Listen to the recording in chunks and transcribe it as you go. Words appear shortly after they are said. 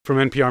From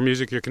NPR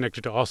Music, you're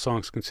connected to All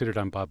Songs Considered.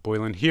 I'm Bob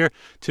Boilen here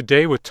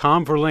today with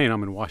Tom Verlaine.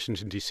 I'm in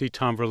Washington, D.C.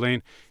 Tom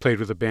Verlaine played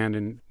with a band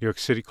in New York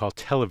City called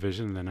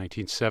Television in the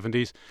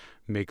 1970s,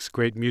 makes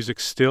great music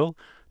still.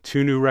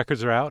 2 new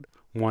records are out.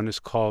 One is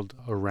called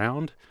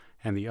Around,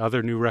 and the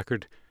other new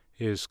record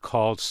is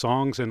called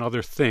Songs and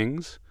Other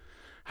Things.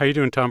 How you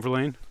doing, Tom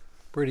Verlaine?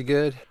 Pretty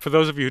good. For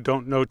those of you who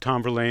don't know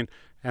Tom Verlaine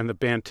and the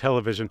band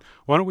Television,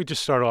 why don't we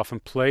just start off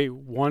and play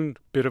one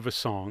bit of a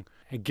song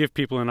and give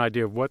people an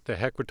idea of what the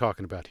heck we're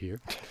talking about here.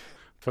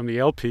 From the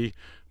LP,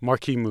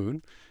 Marquee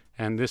Moon,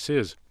 and this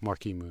is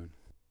Marquee Moon.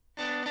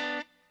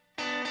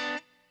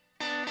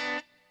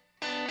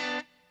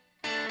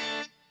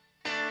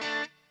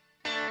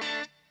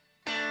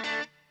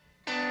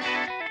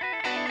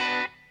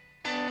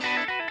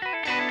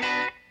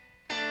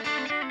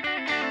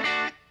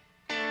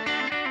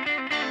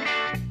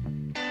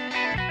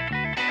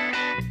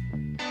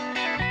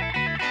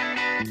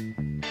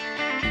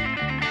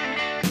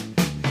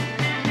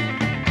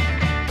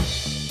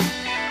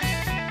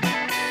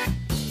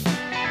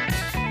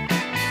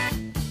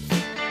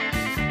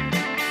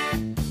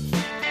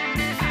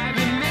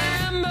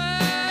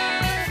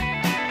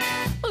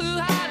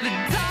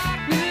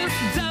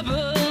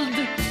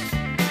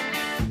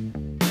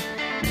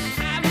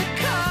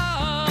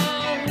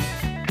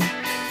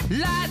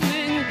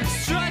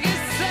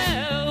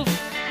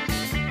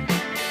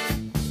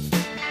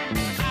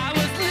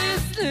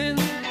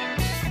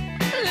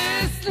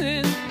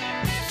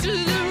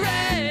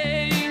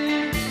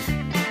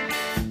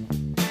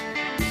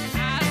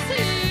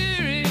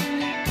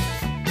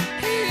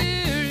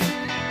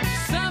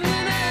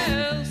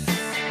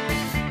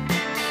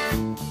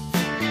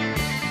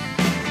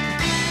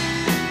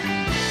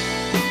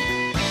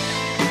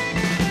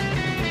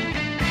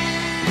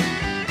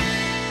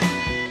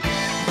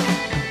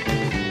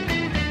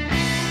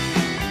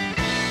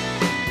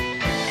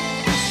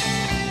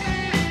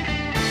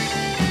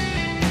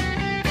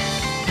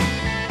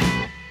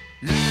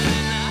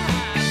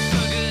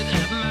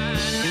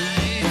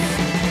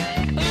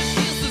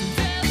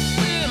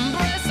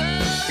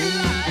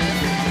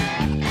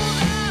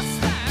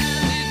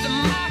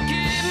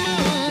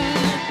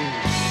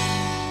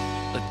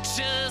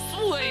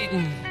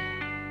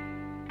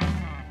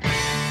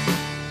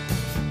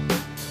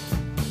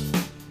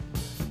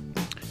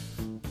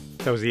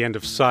 That was the end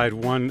of side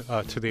one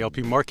to the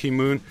LP Marquee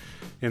Moon.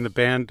 In the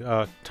band,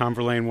 Tom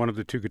Verlaine, one of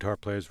the 2 guitar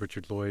players,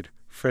 Richard Lloyd,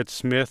 Fred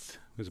Smith,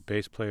 who's a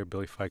bass player,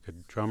 Billy Fike, a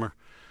drummer.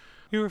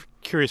 You were a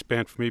curious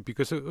band for me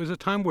because it was a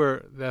time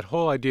where that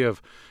whole idea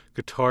of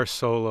guitar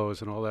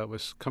solos and all that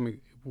was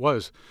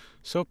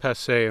so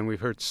passé, and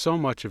we've heard so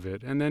much of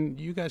it. And then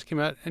you guys came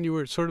out and you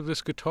were sort of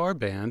this guitar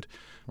band,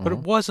 but it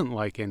wasn't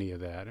like any of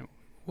that.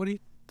 What do you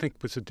think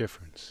was the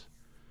difference?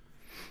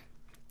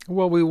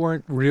 Well, we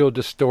weren't real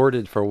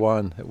distorted, for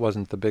one. It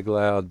wasn't the big,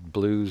 loud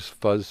blues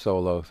fuzz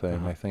solo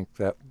thing. I think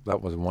that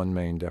was one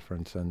main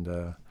difference.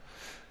 And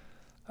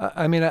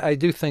I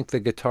do think the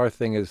guitar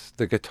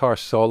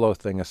solo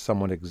thing is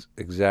somewhat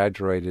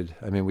exaggerated.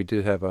 I mean, we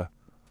did have a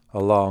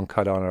long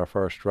cut on our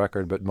first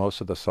record, but most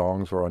of the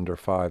songs were under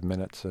 5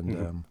 minutes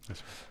and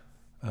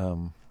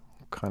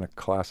kind of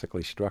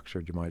classically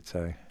structured, you might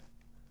say.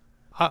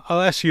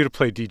 I'll ask you to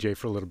play DJ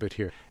for a little bit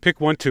here.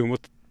 Pick one tune.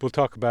 We'll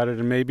talk about it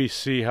and maybe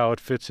see how it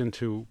fits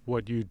into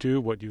what you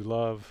do, what you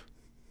love.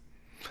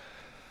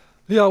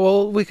 Yeah,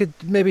 well, we could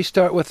maybe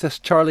start with this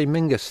Charlie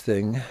Mingus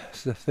thing.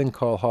 It's a thing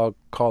called Hog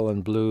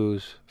Callin'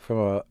 Blues from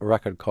a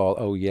record called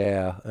Oh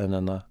Yeah. And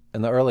in the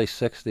early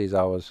 60s,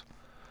 I was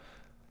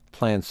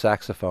playing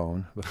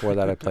saxophone. Before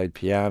that, I played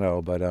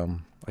piano. But I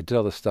did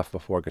all this stuff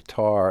before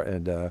guitar.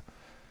 And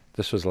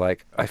this was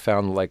I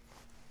found an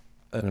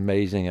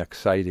amazing,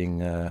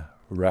 exciting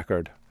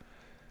record.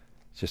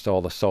 Just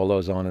all the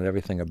solos on it,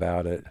 everything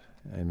about it.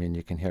 I mean,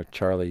 you can hear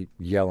Charlie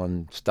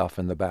yelling stuff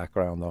in the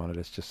background on it.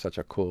 It's just such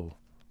a cool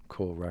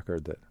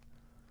record that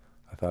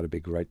I thought it'd be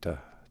great to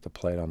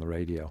play it on the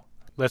radio.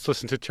 Let's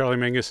listen to Charlie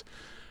Mingus,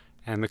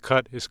 and the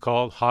cut is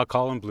called Hog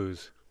Callin'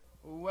 Blues.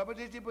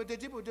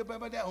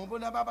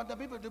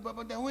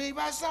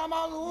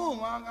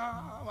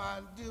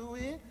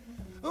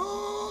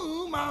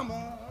 Ooh,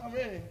 mama,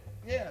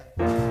 yeah.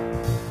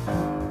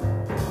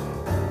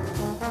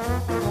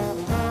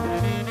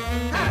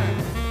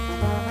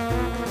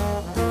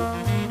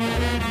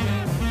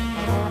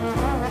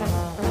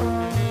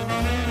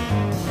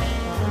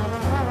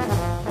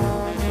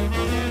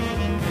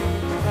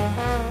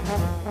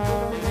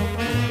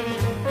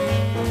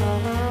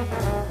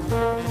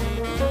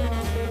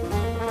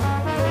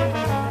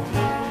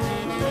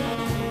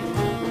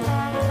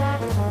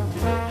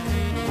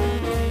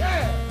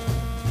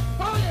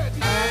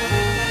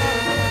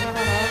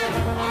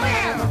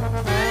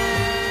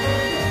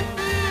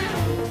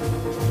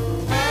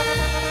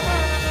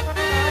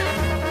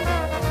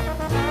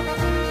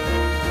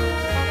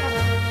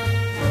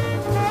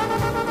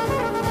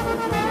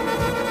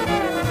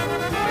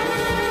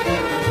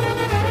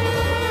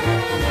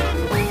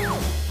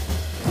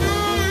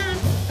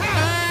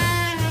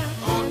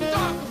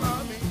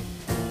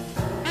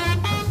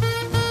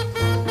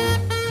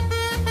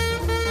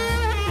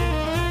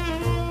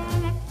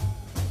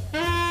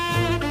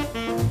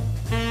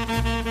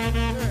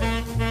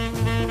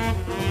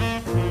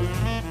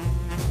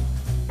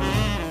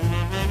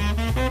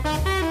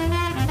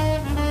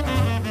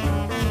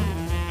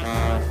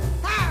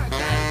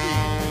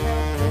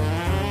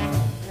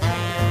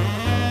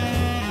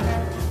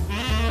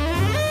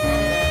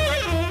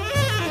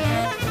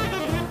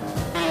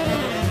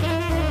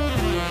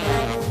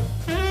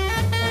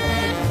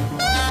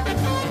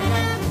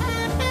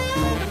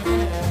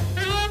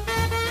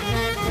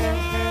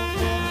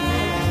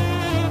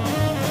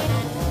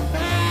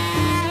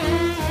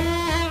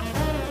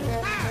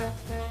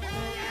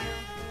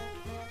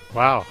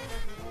 Wow.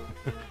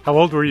 How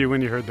old were you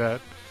when you heard that?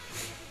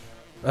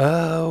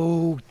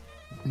 Oh,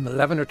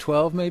 11 or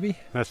 12 maybe.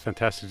 That's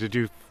fantastic. Did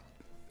you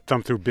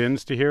thumb through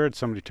bins to hear it?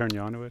 Somebody turn you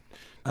onto it?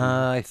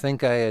 I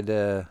think I had,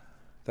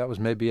 that was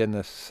maybe in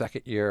the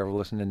second year of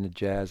listening to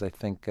jazz. I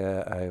think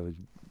I was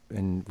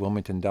in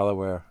Wilmington,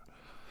 Delaware.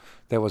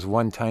 There was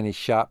one tiny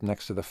shop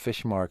next to the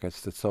fish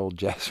markets that sold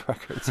jazz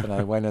records, and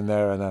I went in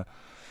there, and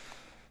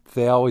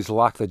they always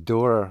locked the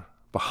door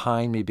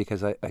behind me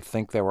because I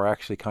think they were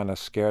actually kind of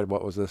scared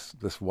what was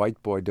this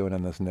white boy doing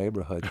in this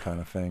neighborhood kind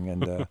of thing.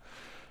 And the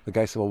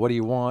guy said, well, what do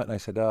you want? And I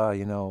said,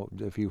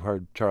 if you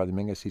heard Charlie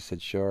Mingus. He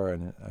said, sure.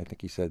 And I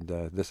think he said,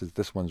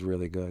 this one's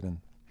really good.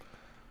 And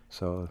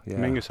so, yeah.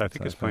 Mingus, I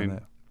think, is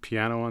playing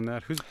piano on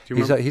that. Do you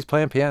remember? He's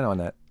playing piano on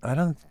that.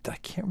 I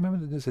can't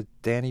remember. Is it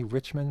Danny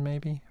Richmond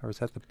maybe? Or is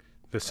that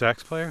the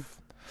sax player?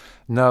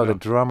 No, the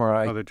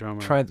drummer. The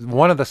drummer.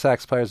 One of the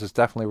sax players is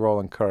definitely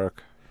Roland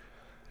Kirk.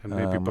 And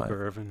maybe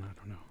Booker Irvin, I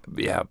don't know.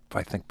 Yeah,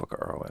 I think Booker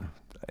Irvin,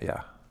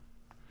 yeah.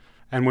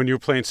 And when you were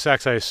playing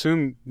sax, I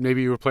assume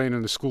maybe you were playing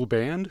in the school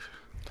band?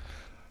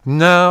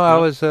 No, I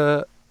was,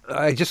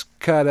 I just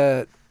got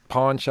a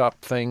pawn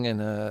shop thing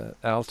in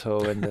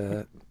alto,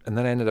 and and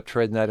then I ended up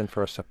trading that in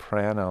for a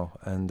soprano,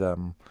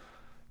 and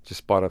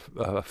just bought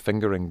a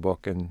fingering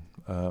book, and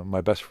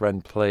my best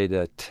friend played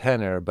a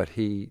tenor, but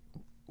he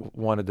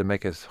wanted to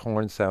make his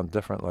horn sound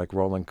different like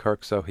Roland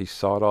Kirk, so he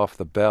sawed off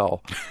the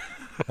bell.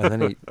 And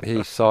then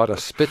he sawed a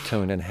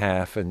spittoon in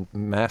half and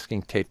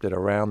masking taped it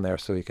around there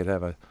so he could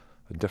have a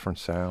different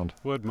sound.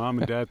 What'd Mom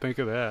and Dad think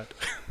of that?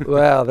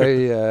 Well,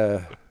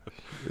 I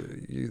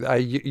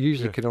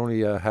usually could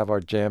only have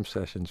our jam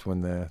sessions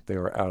when they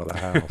were out of the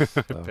house.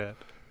 So.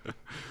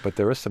 But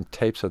there is some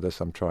tapes of this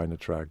I'm trying to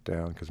track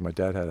down because my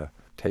dad had a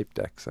tape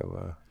deck.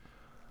 So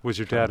was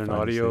your dad an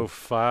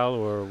audiophile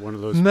or one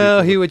of those?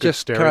 No, he would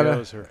just kind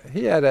of.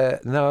 He had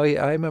I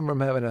remember him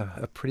having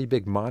a pretty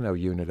big mono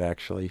unit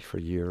actually for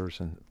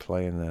years and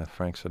playing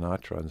Frank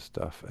Sinatra and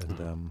stuff.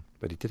 And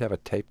but he did have a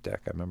tape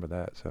deck. I remember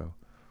that. So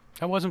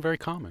that wasn't very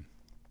common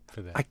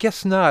for that. I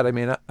guess not. I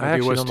mean, I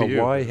actually don't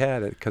know why he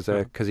had it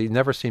because he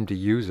never seemed to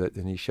use it,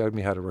 and he showed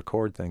me how to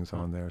record things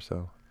on there.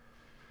 So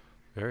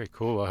very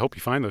cool. I hope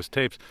you find those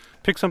tapes.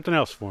 Pick something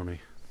else for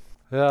me.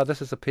 Yeah,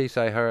 this is a piece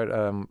I heard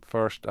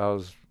first. I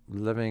was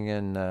living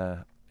in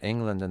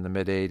England in the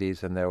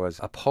mid-'80s, and there was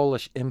a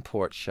Polish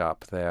import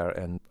shop there,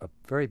 and a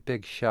very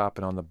big shop,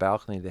 and on the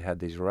balcony they had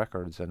these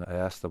records, and I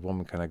asked the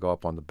woman, can I go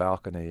up on the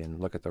balcony and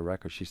look at the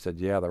records? She said,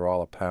 yeah, they're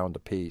all £1 a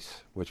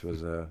piece, which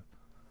was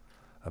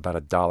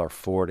about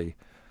 $1.40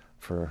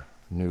 for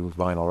new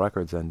vinyl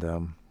records,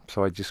 and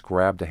so I just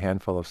grabbed a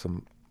handful of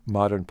some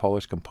modern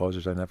Polish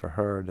composers I never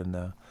heard,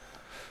 and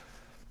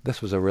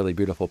this was a really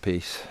beautiful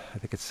piece. I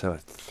think it's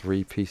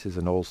 3 pieces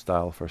in old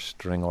style for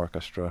string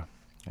orchestra.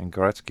 And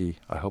Gorecki,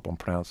 I hope I'm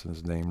pronouncing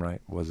his name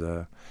right, was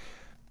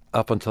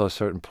up until a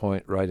certain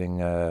point writing,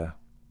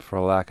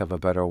 for lack of a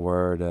better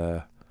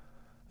word,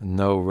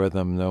 no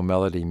rhythm, no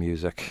melody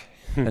music,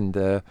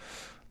 and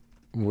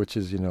which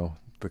is,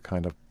 the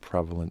kind of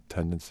prevalent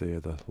tendency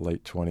of the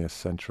late 20th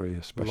century,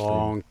 especially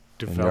long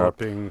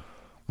developing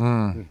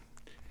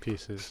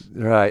pieces.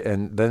 Right,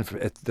 and then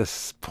at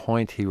this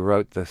point he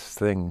wrote this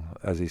thing,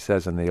 as he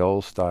says, in the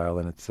old style,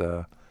 and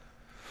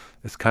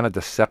it's kind of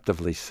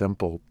deceptively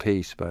simple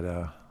piece, but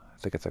I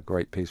think it's a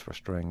great piece for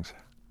strings.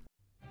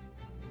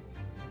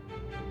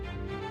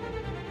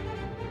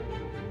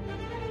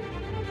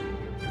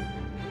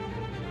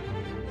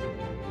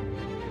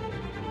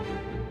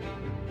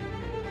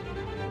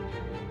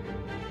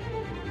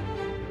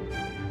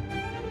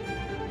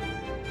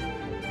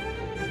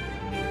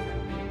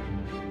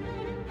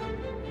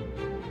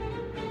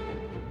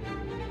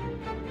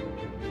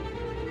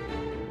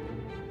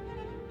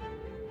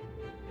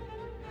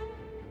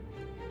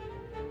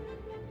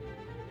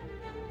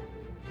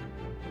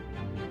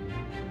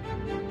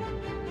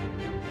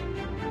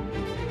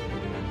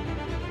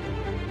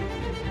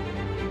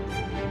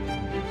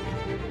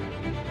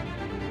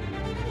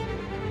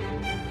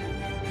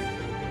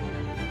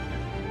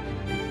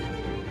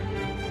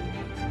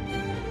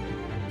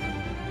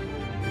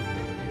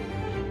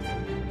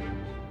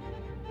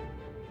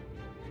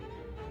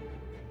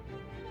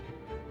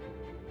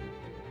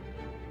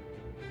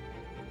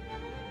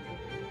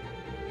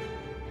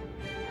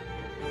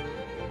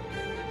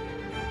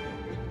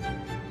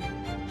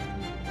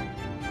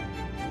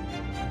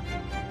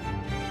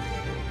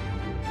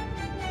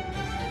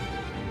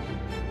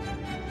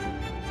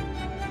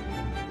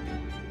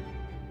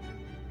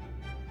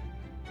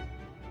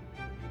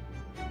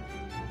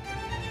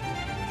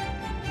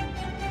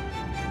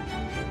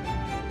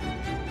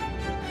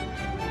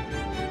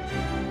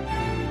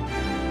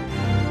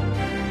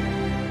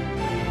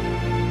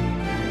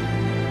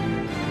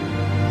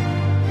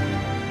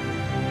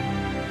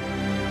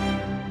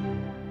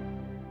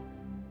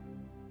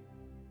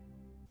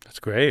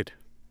 Great.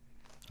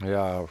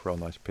 Yeah, a real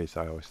nice piece,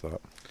 I always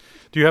thought.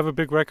 Do you have a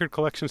big record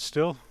collection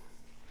still?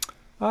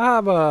 I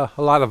have a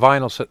lot of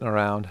vinyl sitting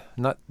around.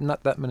 Not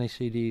that many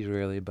CDs,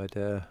 really, but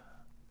a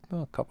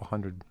couple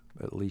hundred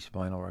at least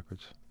vinyl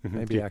records.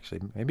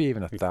 Mhm. Maybe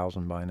even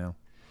 1,000 by now.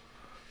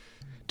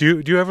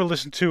 Do you ever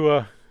listen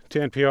to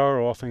NPR or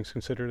All Things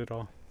Considered at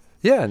all?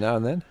 Yeah, now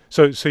and then.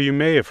 So you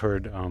may have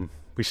heard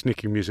we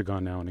sneak your music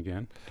on now and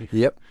again.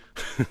 Yep.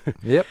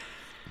 Yep.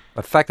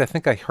 In fact, I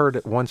think I heard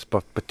it once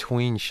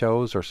between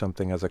shows or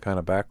something as a kind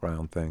of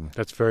background thing.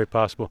 That's very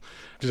possible.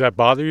 Does that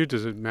bother you?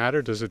 Does it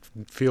matter? Does it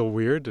feel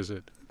weird? Does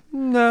it?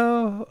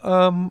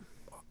 No.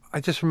 I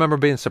just remember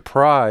being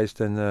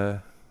surprised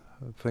and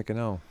thinking,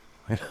 oh,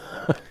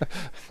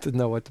 didn't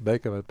know what to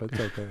make of it, but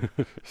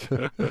it's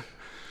okay.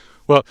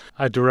 Well,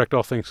 I direct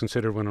All Things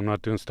Considered when I'm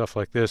not doing stuff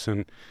like this,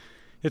 and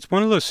it's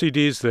one of those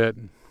CDs that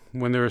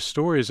when there are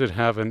stories that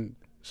have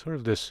sort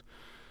of this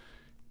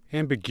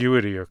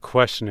ambiguity or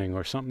questioning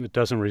or something that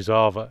doesn't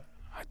resolve, I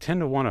tend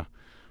to want to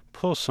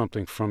pull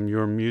something from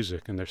your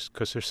music, and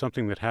because there's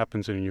something that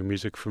happens in your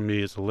music for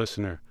me as a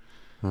listener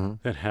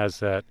that has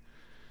that.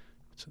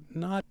 It's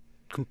not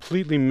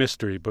completely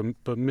mystery,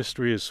 but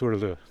mystery is sort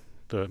of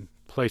the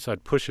place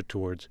I'd push it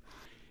towards.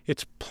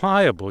 It's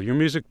pliable. Your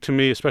music, to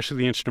me, especially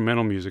the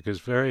instrumental music, is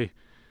very,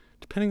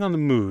 depending on the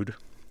mood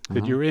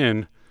that you're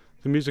in,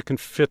 the music can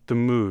fit the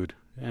mood.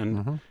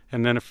 And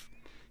then if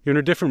you're in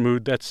a different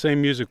mood, that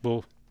same music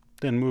will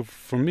then move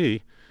for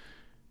me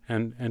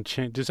and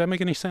change. Does that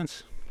make any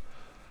sense?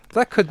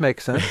 That could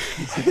make sense.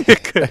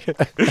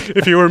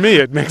 If you were me,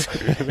 it makes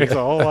a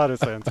whole lot of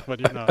sense, but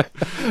you're not.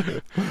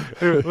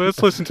 Anyway,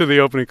 let's listen to the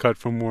opening cut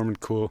from Warm and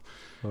Cool,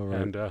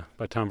 and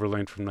by Tom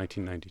Verlaine from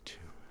 1992.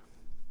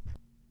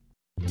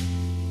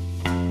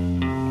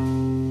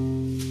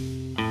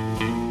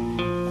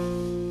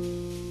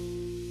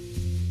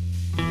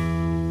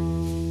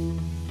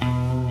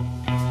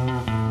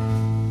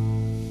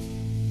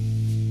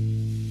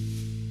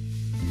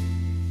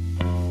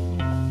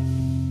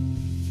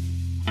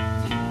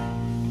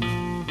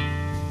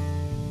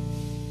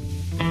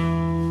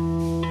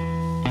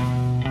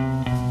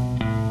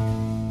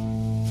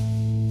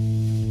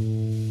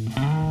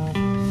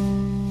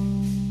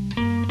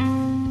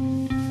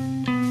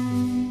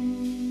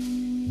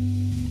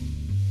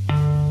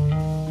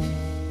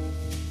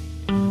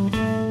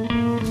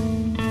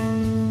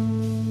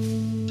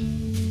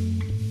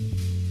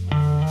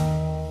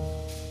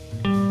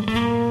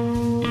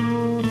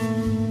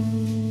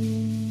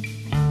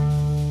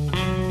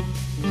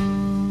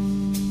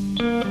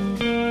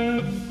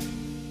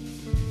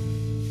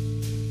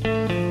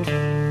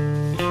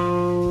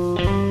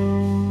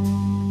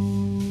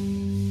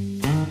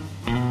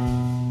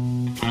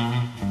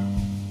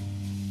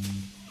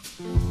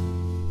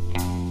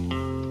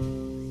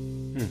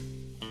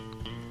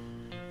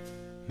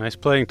 Nice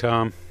playing,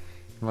 Tom.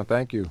 Well,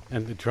 thank you.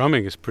 And the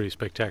drumming is pretty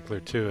spectacular,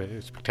 too.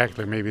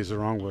 Spectacular maybe is the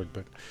wrong word,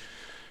 but...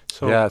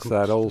 So yeah, it's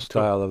that old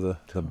style of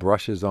the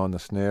brushes on the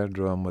snare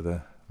drum with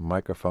a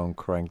microphone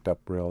cranked up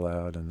real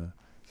loud. And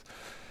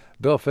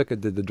Bill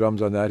Fickett did the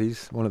drums on that.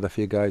 He's one of the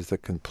few guys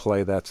that can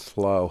play that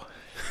slow.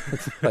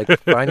 It's like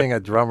finding a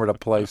drummer to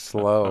play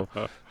slow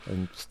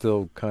and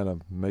still kind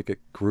of make it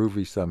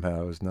groovy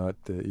somehow is not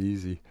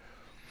easy.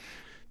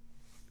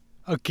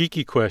 A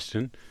geeky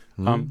question.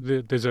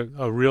 There's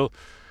a real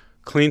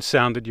clean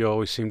sound that you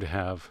always seem to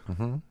have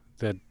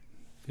that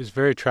is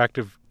very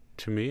attractive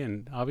to me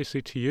and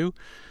obviously to you.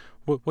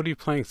 What are you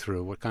playing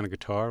through? What kind of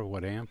guitar?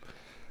 What amp?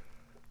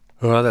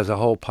 Well, there's a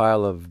whole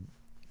pile of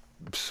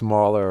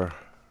smaller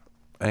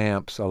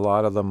amps. A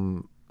lot of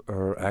them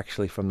are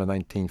actually from the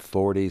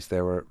 1940s.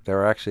 There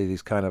were actually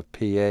these kind of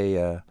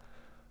PA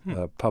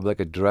public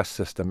address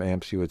system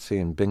amps you would see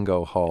in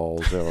bingo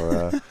halls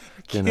or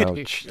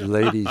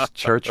ladies'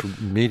 church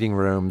meeting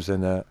rooms.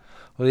 And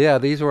well, yeah,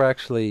 these were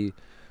actually,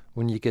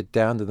 when you get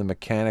down to the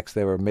mechanics,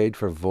 they were made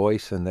for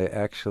voice. And they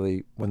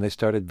actually, when they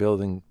started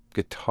building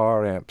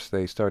guitar amps,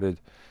 they started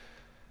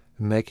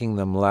making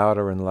them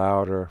louder and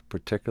louder,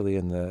 particularly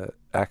in the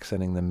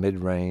accenting the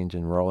mid-range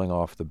and rolling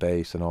off the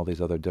bass and all these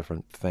other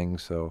different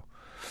things. So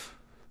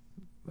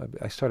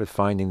I started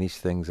finding these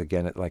things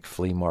again at like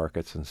flea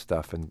markets and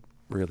stuff, and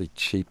really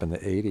cheap in the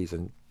 80s,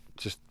 and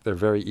just they're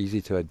very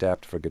easy to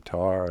adapt for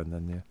guitar. And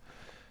then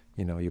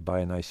you buy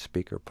a nice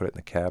speaker, put it in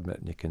the cabinet,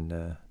 and you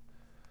can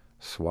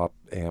swap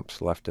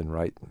amps left and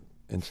right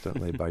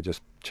instantly by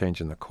just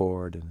changing the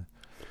chord. And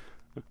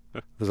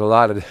there's a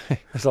lot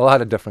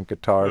of different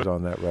guitars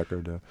on that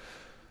record.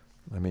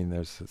 I mean,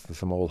 there's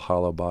some old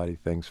hollow body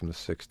things from the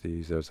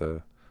 60s. There's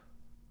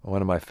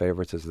one of my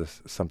favorites is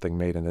this something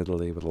made in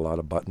Italy with a lot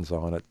of buttons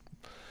on it.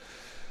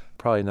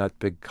 Probably not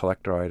big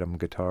collector item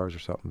guitars or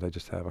something. They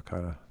just have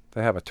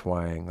they have a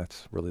twang.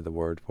 That's really the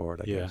word for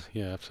it, I guess.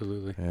 Yeah,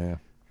 absolutely. Yeah.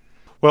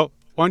 Well,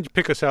 why don't you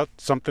pick us out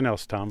something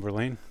else, Tom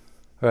Verlaine?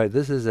 All right,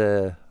 this is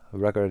a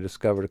record I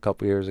discovered a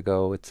couple years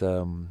ago. It's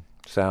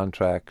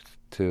soundtrack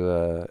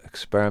to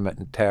Experiment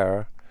in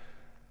Terror,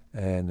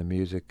 and the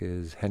music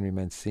is Henry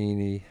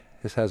Mancini.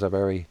 This has a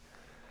very,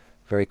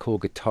 very cool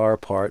guitar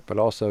part, but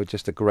also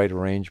just a great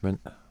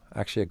arrangement.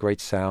 Actually, a great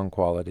sound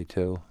quality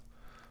too.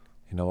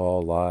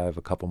 All live,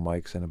 a couple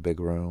mics in a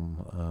big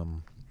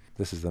room.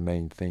 This is the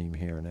main theme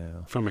here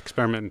now. From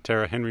Experiment in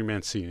Terror, Henry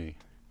Mancini.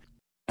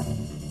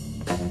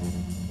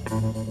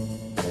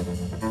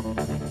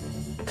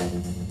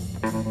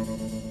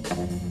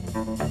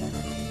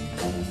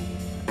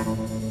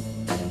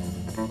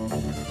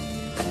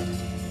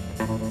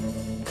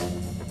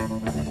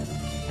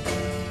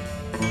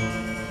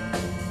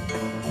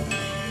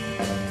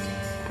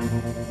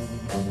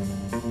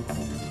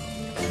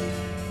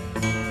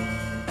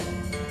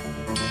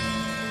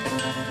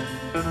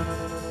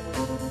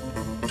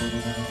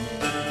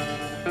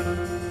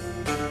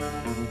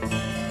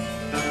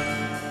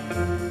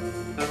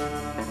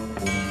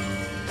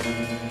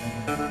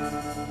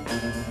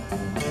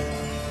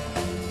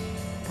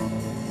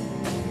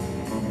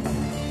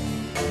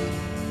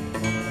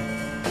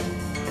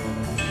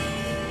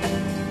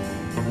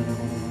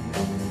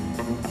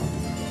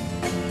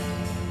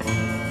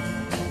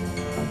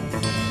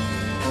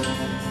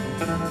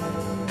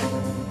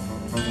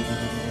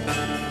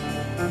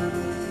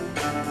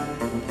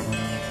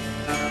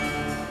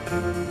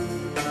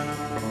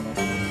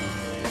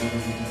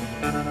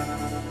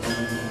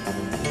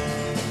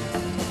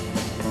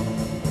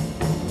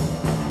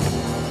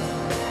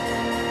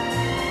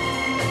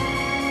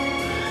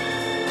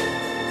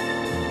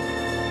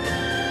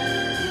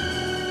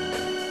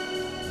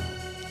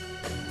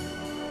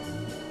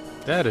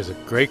 That is a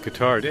great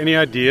guitar. Any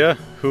idea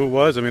who it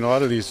was? I mean, a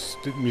lot of these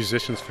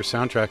musicians for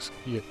soundtracks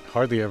you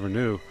hardly ever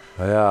knew.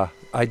 Yeah,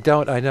 I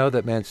don't. I know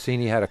that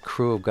Mancini had a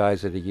crew of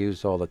guys that he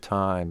used all the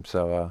time,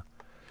 so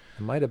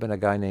it might have been a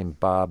guy named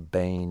Bob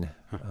Bain,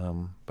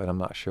 but I'm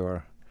not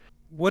sure.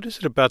 What is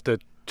it about the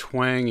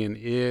twang in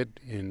it,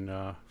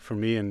 for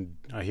me, and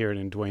I hear it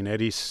in Duane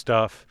Eddy's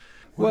stuff?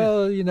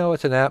 Well, you know,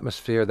 it's an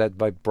atmosphere, that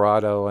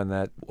vibrato and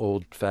that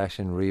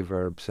old-fashioned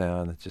reverb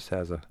sound. It just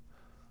has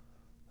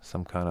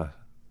some kind of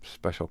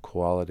special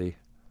quality.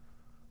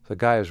 The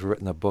guy has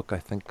written a book, I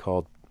think,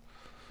 called,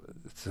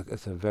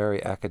 it's a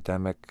very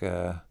academic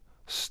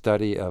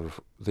study of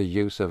the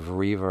use of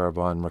reverb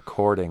on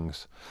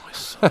recordings. I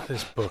saw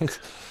this book.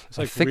 It's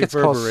like I think it's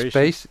called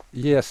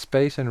Reverberation.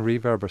 Space and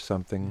Reverb or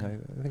something.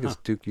 I think it's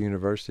Duke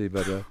University,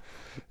 but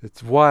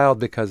it's wild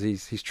because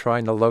he's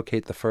trying to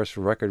locate the first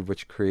record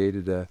which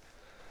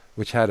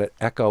had an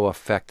echo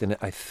effect in it.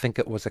 I think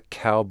it was a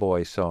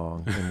cowboy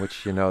song in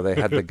which, you know, they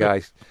had the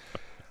guy.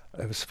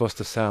 It was supposed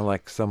to sound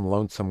like some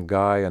lonesome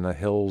guy in the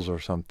hills or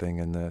something,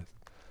 and the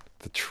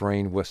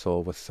train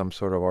whistle with some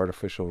sort of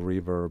artificial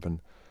reverb, and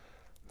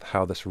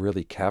how this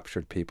really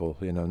captured people.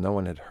 You know, no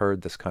one had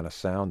heard this kind of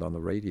sound on the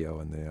radio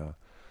in the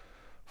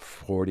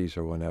 40s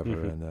or whenever,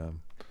 and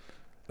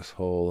this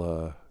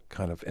whole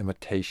kind of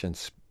imitation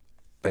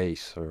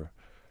space, or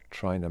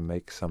trying to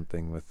make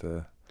something with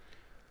I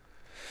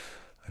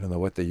don't know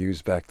what they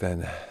used back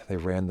then. They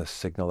ran the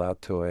signal out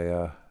to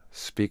a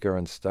speaker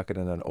and stuck it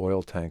in an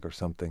oil tank or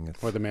something.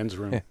 Or the men's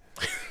room.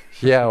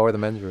 Yeah, or the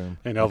men's room.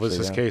 In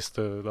Elvis's case,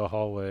 the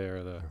hallway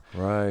or the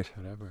right,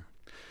 whatever.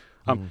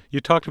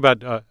 You talked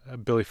about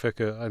Billy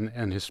Ficca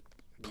and his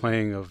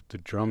playing of the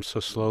drums so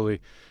slowly.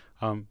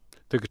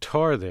 The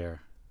guitar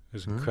there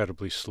is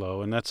incredibly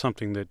slow, and that's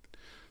something that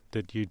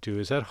you do.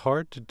 Is that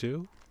hard to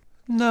do?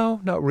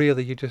 No, not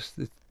really.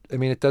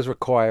 It does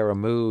require a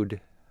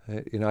mood.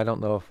 You know, I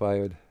don't know if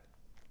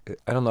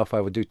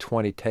I would do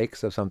 20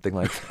 takes of something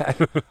like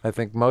that. I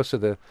think most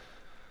of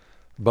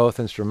both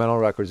instrumental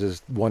records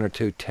is 1 or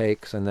 2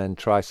 takes and then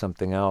try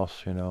something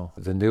else, you know.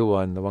 The new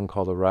one, the one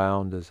called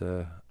Around, is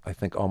I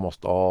think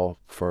almost all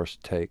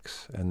first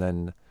takes, and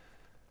then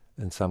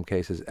in some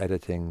cases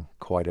editing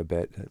quite a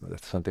bit.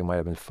 Something might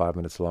have been 5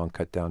 minutes long,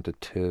 cut down to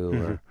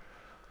 2,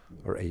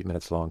 or 8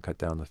 minutes long, cut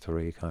down to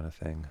 3, kind of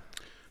thing.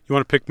 You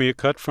want to pick me a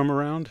cut from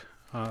Around?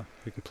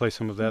 We can play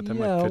some of that. That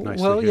might fit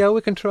nicely. Well, here. yeah,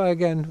 we can try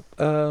again.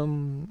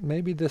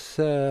 Maybe this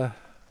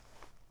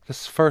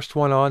first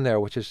one on there,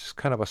 which is just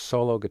kind of a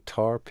solo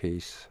guitar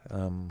piece. Do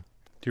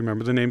you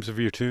remember the names of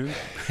your tunes?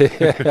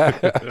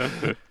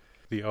 The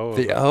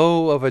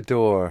O of a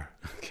Door.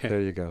 Okay.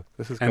 There you go.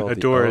 This is and called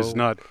adore the O. is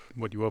not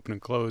what you open and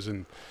close,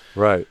 and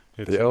right.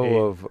 It's The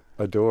O of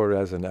adore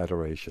as an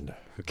adoration.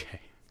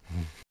 Okay.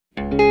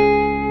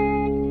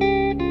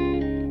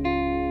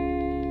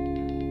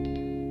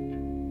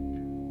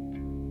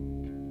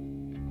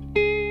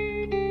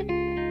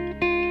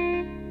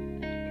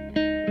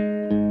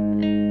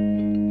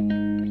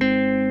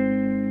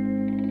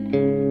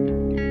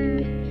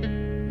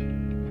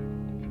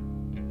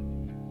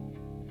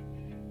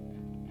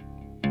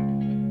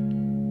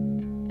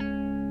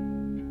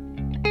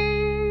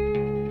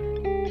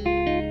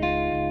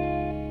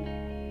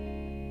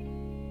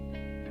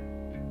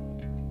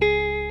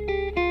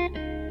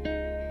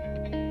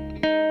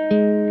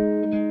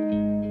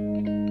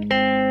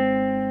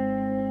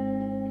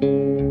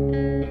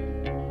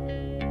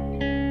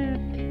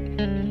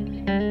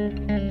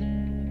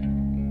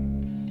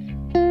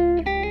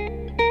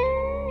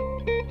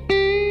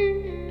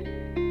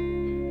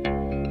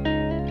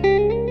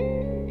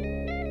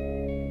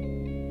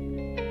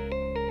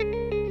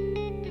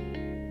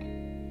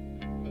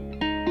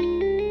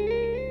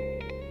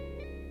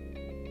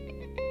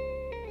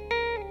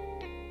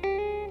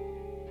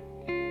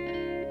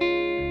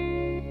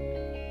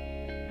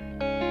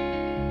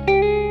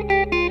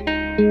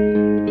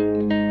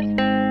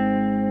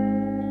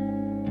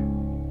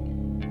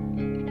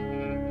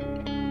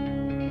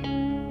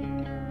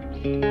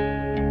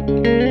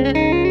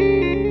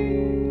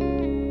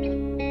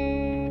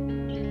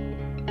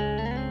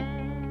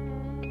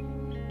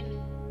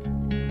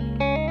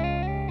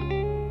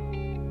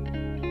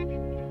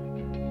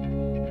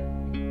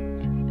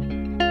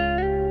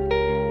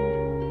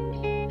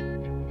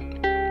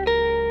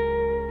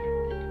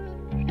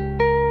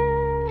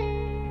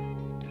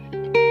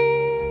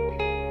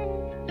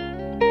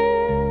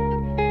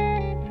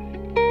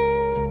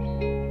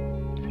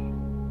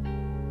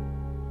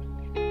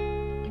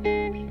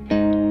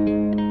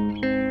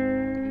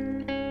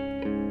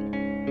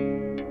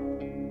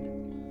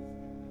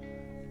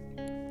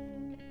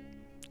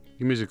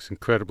 Your music's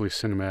incredibly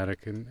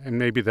cinematic, and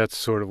maybe that's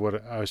sort of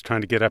what I was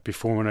trying to get at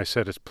before when I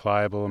said it's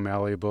pliable and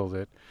malleable,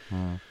 that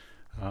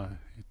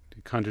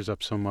it conjures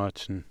up so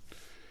much. And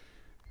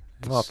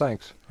well,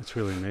 thanks. It's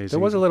really amazing. There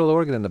was a little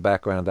organ in the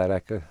background that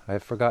I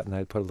had forgotten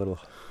I'd put a little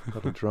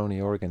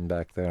droney organ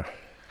back there.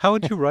 How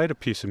would you write a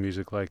piece of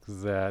music like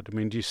that? I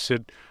mean, do you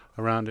sit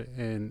around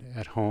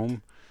at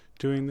home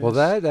doing this? Well,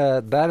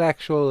 that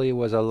actually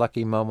was a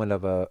lucky moment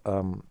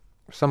of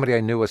somebody I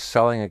knew was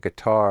selling a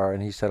guitar,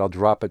 and he said, "I'll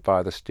drop it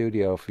by the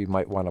studio if you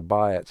might want to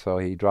buy it." So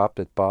he dropped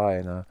it by,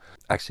 and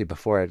actually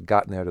before I had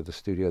gotten there to the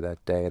studio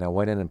that day, and I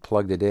went in and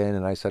plugged it in,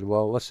 and I said,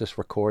 "Well, let's just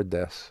record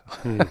this."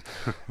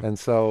 And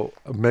so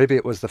maybe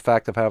it was the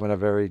fact of having a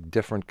very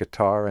different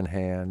guitar in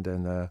hand,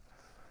 and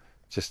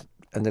just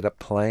ended up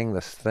playing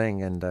this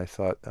thing, and I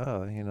thought,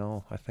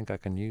 oh, I think I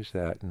can use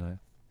that, and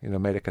I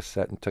made a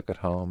cassette and took it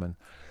home, and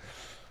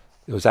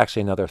it was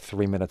actually another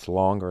 3 minutes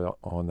longer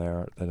on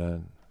there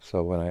than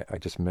so when I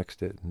just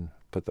mixed it and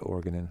put the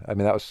organ in. I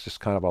mean, that was just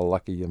kind of a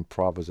lucky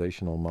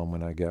improvisational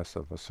moment, I guess,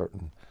 of a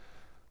certain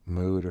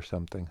mood or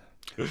something.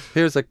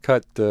 Here's a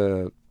cut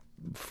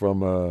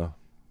from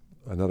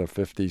another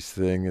 50s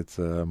thing. It's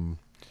one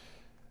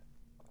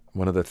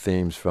of the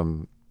themes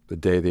from The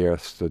Day the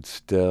Earth Stood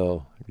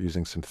Still,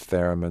 using some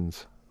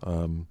theremins.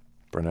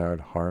 Bernard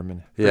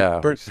Harmon. Yeah.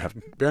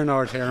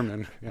 Bernard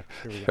Herrmann. Yeah,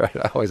 here we go. Right,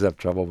 I always have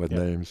trouble with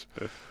names.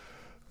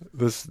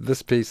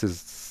 This piece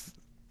is,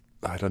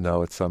 I don't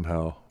know, it's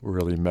somehow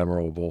really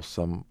memorable,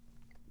 some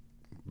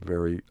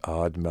very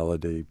odd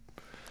melody.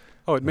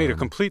 Oh, it made a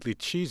completely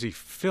cheesy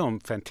film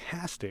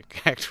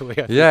fantastic, actually.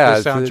 I think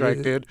the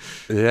soundtrack did.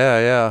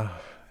 Yeah.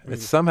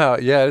 It's somehow,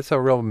 it's a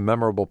real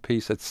memorable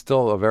piece. It's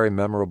still a very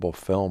memorable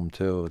film,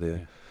 too.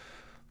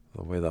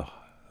 The way the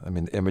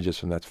images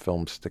from that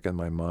film stick in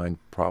my mind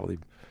probably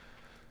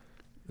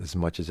as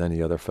much as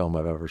any other film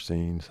I've ever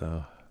seen,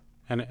 so...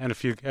 And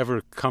if you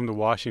ever come to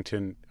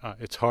Washington,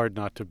 it's hard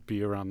not to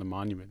be around the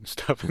monument and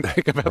stuff and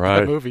think about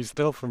right. that movie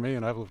still for me.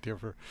 And I've lived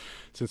here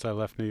since I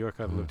left New York,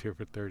 I've lived here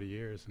for 30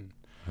 years. And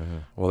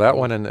well, that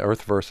one and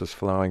Earth versus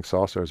Flying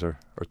Saucers are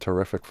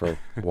terrific for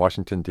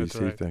Washington, D.C.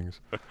 right. things,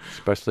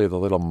 especially the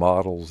little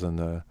models and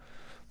the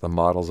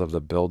models of the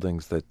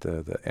buildings that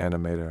the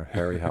animator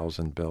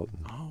Harryhausen built.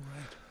 Oh,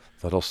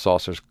 right. Little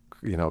saucers,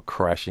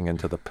 crashing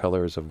into the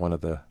pillars of one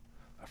of I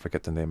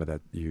forget the name of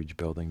that huge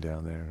building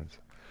down there.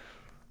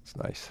 It's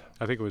nice.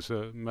 I think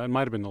it might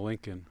have been the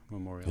Lincoln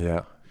Memorial.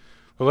 Yeah.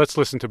 Well, let's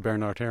listen to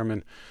Bernard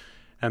Herrmann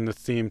and the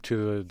theme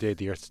to The Day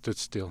the Earth Stood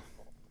Still.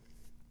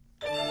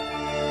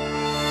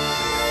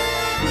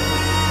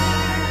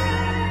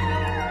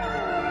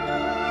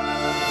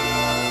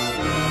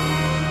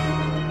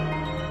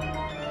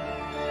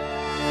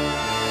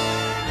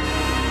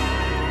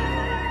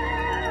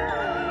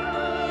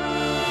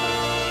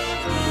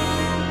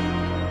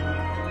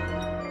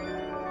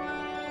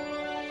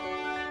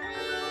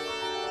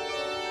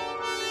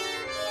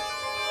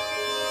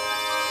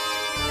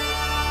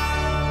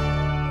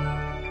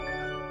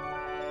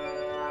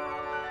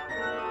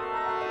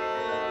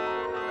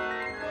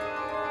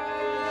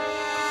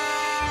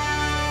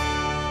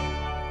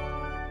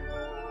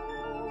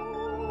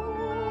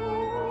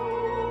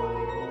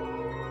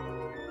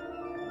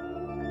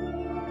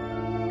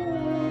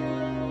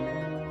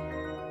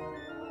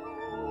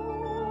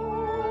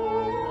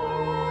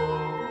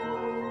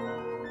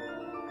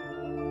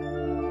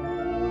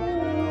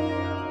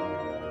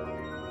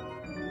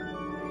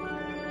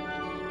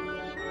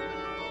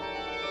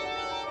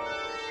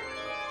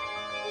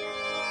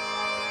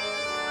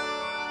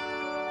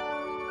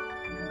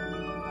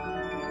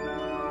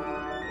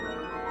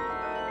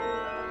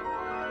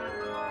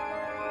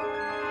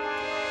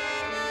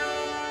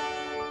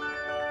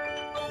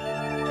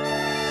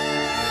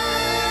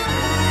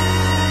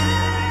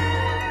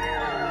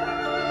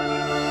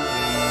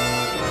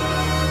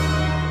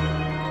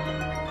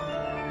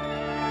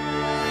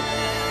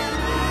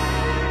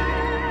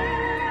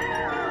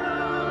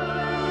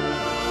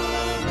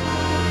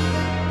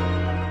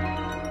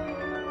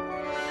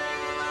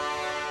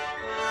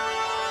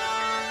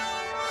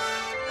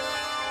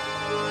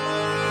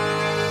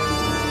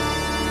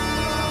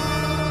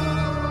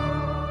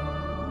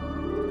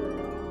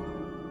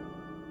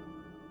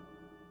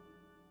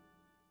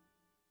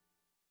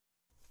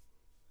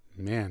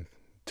 Man,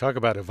 talk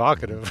about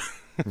evocative.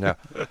 Yeah,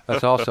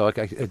 that's also, I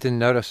didn't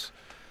notice,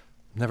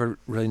 never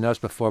really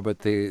noticed before, but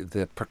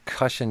the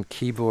percussion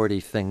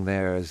keyboardy thing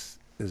there is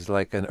is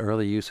like an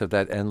early use of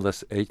that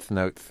endless eighth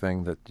note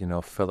thing that,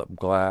 Philip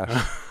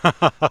Glass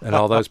and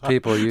all those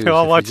people use. They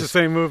all watch the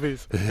same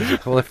movies.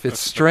 Well, if it's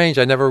strange,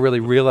 I never really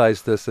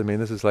realized this. I mean,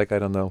 this is like, I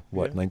don't know,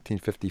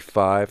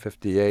 1955,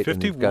 58. 51,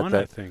 and you've got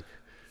that. I think.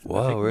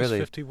 Whoa, I think really?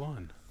 It was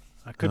 51.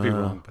 I could be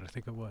wrong, but I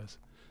think it was.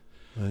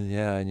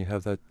 Yeah, and you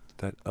have that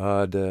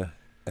odd,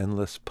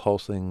 endless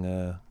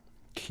pulsing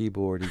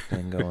keyboardy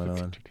thing going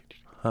on.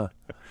 Huh.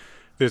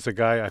 There's a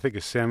guy, I think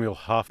it's Samuel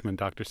Hoffman,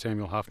 Dr.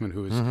 Samuel Hoffman,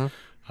 who is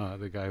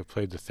the guy who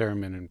played the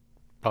theremin in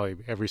probably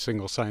every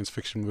single science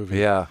fiction movie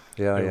Yeah.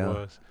 there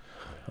was.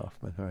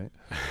 Hoffman,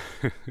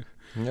 right.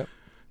 Yep.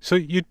 So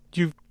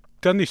you've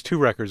done these 2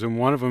 records, and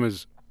one of them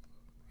is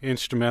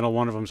instrumental,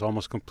 one of them is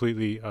almost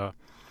completely, they're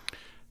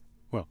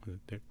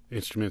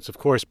instruments, of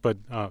course, but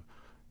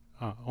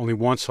only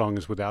one song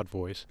is without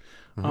voice.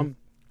 Mm-hmm.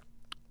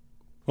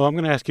 Well, I'm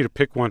going to ask you to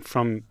pick one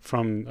from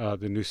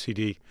the new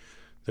CD,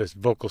 this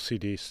vocal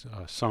CD,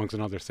 Songs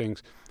and Other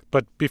Things.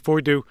 But before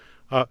we do,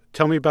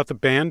 tell me about the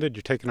band that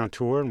you're taking on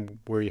tour and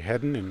where you're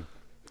heading. And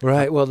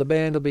Right. Well, the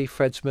band will be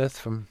Fred Smith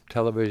from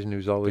television,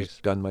 who's always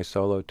done my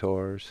solo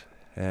tours,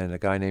 and a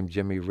guy named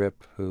Jimmy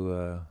Ripp,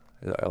 who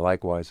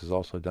likewise has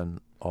also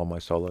done all my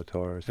solo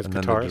tours. As and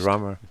guitarist? then the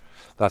drummer,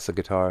 that's the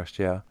guitarist,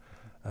 yeah.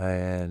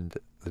 And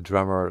the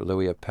drummer,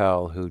 Louis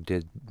Appel, who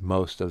did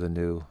most of the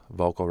new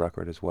vocal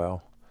record as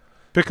well.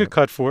 pick a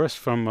cut for us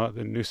from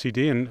the new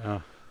CD. And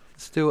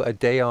let's do A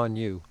Day on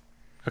You.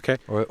 Okay.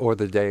 Or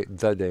the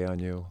day on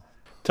You.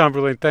 Tom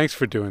Verlaine, thanks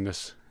for doing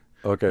this.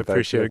 Okay, thanks.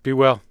 Appreciate it. Be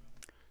well.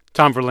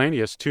 Tom Verlaine, he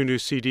has 2 new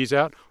CDs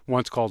out.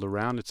 One's called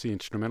Around. It's the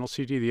instrumental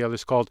CD. The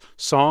other's called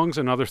Songs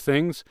and Other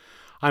Things.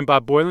 I'm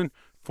Bob Boilen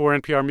for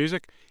NPR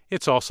Music.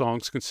 It's All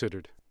Songs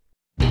Considered.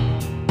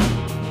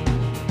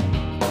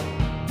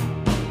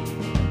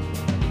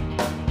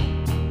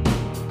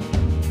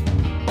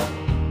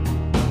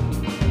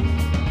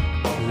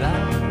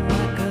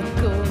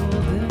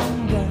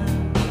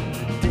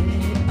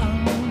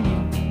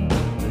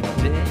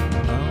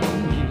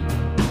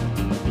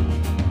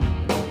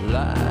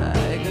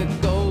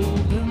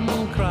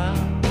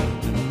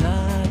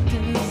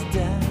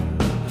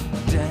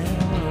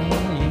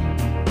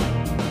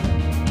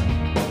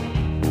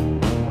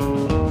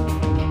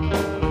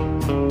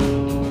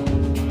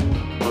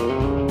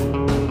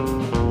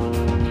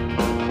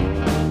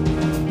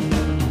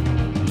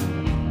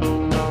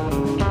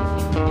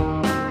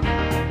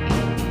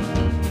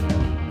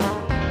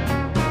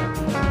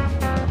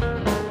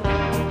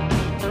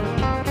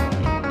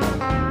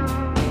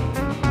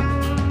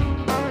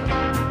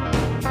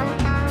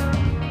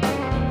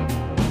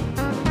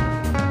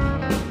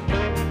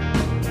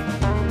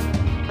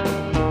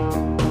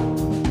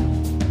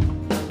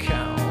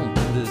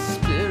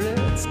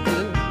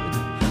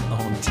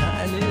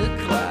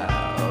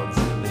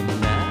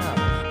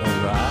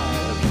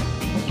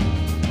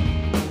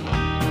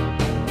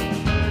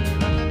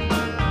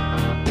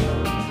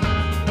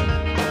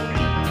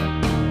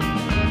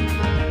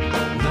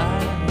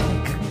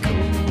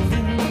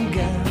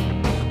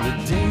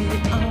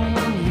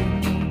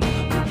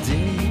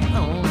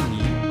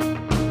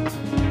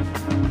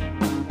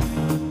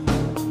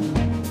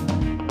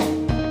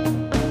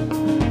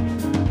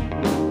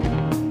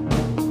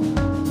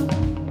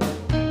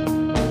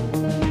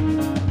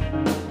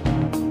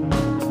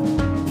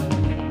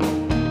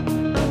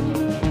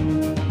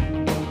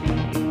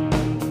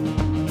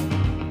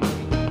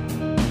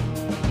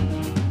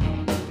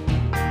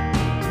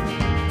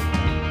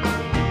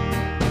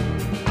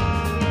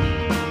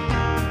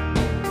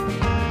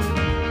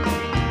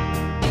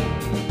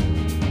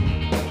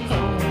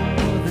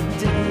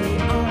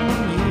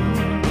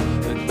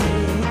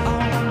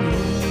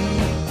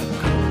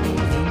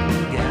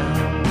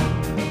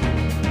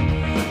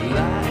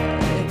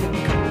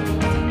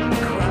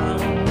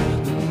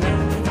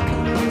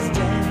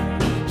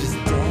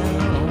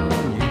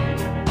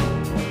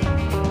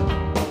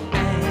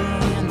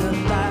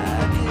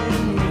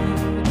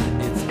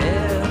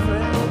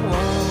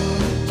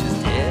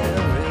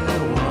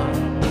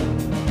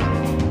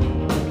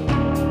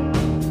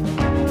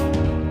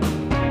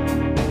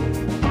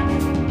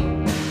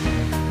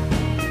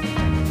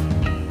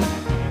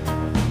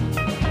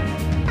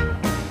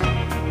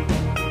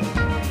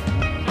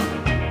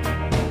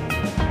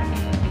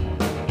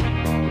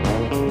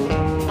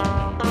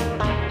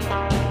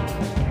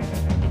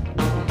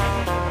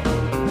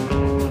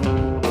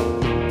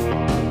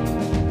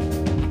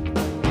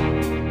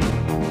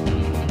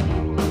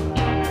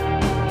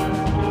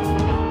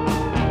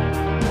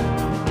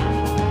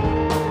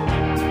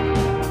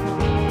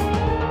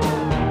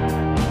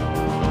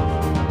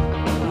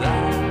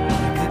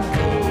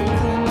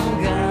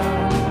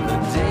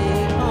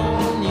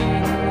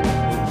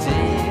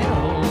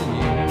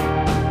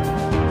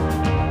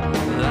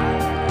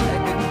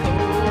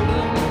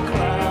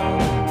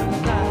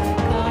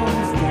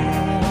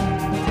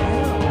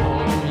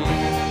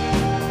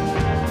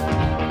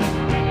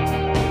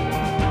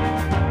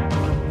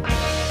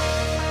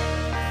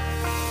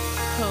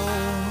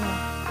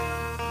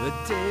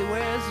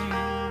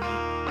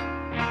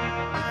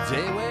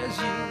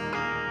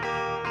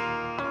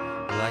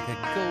 like a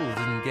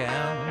golden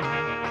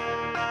gown.